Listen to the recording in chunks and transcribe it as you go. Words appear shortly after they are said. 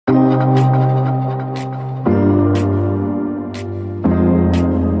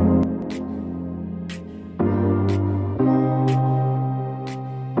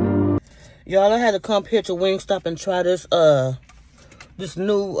had to come here to Wingstop and try this this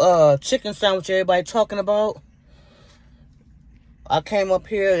new chicken sandwich everybody talking about. I came up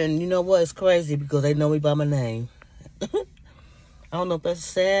here and you know what? It's crazy because they know me by my name. I don't know if that's a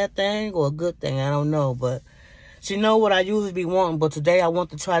sad thing or a good thing. I don't know, but you know what I usually be wanting. But today I want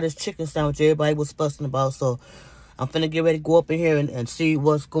to try this chicken sandwich everybody was fussing about. So I'm finna get ready to go up in here and see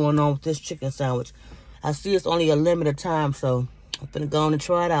what's going on with this chicken sandwich. I see it's only a limited time, so I'm finna go on and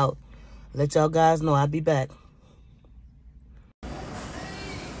try it out. Let y'all guys know I'll be back.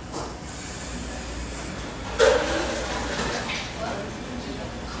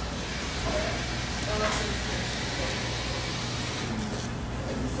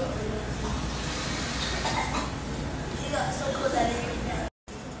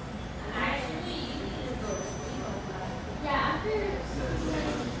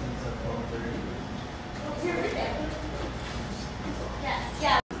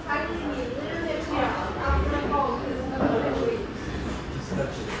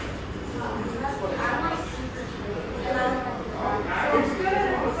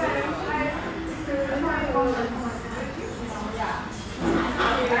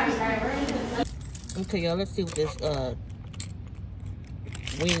 Okay, y'all, let's see what this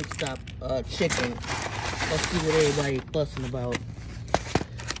Wingstop chicken. Let's see what everybody fussing about.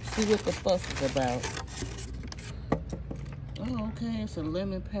 See what the fuss is about. Oh, okay, it's a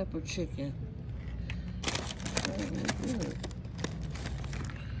lemon pepper chicken. Very good.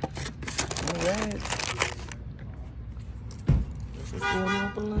 Alright. This is going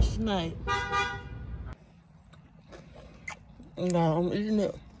on for lunch tonight. Now I'm eating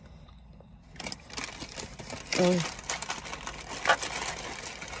it.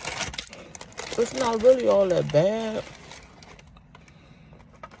 It's not really all that bad.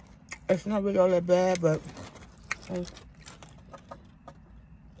 It's not really all that bad, but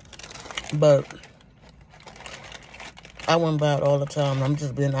I wouldn't buy it all the time. I'm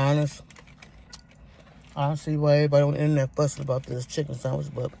just being honest. I don't see why everybody on the internet fussing about this chicken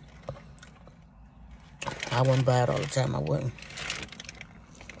sandwich, but I wouldn't buy it all the time. I wouldn't.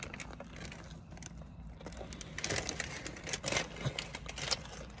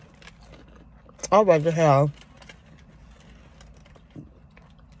 I'd rather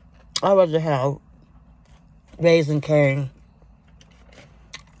have Raising Cane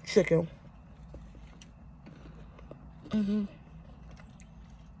chicken.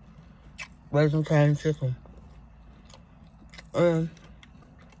 Raising Cane chicken. Maybe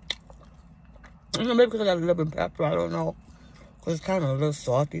because I got a little bit of pepper, I don't know. Because it's kind of a little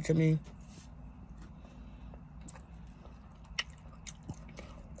salty to me.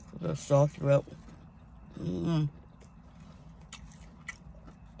 A little salty, right?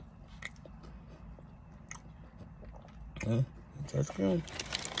 That's good.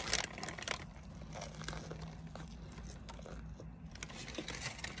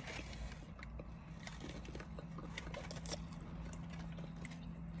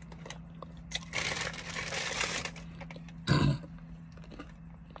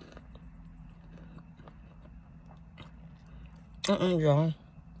 Y'all.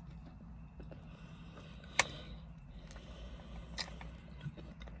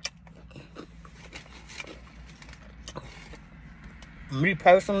 Me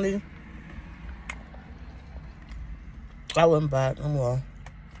personally, I wouldn't buy it no more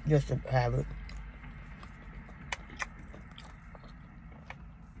just to have it.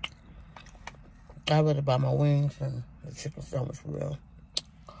 I'd rather buy my wings and the chicken sandwich for real.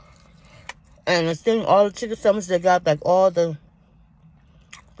 And the thing, all the chicken sandwiches, they got like all the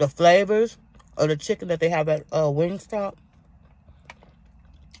flavors of the chicken that they have at Wingstop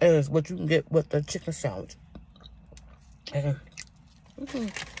is what you can get with the chicken sandwich. And I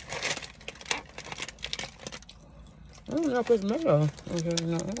don't know if it's mellow. Okay,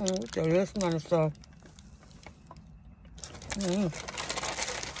 no, what's this kind of stuff?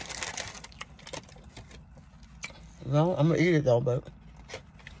 No, I'm gonna eat it though, but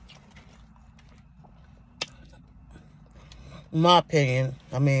in my opinion,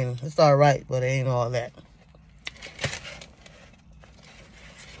 I mean, it's all right, but it ain't all that.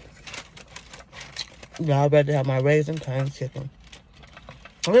 Yeah, I'd rather have my Raising Cane chicken.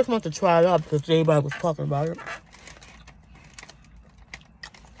 I just want to try it out because everybody was talking about it.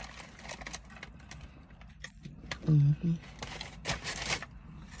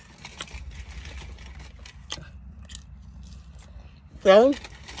 So,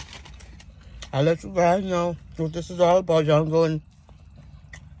 I'll let you guys know what this is all about. Y'all go and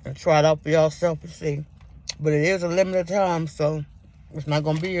try it out for yourself and see. But it is a limited time, so it's not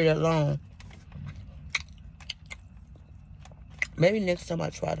going to be here that long. Maybe next time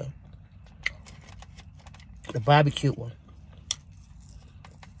I try to The barbecue one.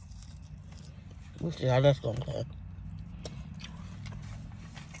 We'll see how that's gonna go.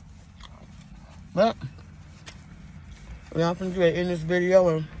 But y'all can do it in this video,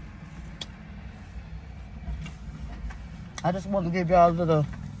 and I just want to give y'all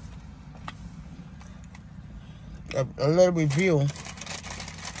a little review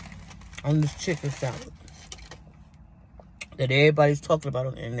on this chicken salad that everybody's talking about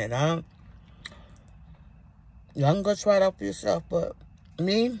on the internet. Y'all can go try it out for yourself, but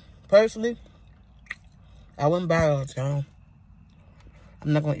me, personally, I wouldn't buy it all the time.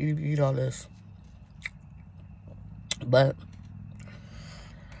 I'm not going to eat all this. But,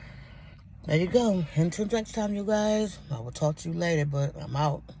 there you go. Until next time, you guys. I will talk to you later, but I'm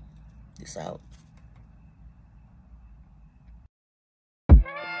out. Peace out.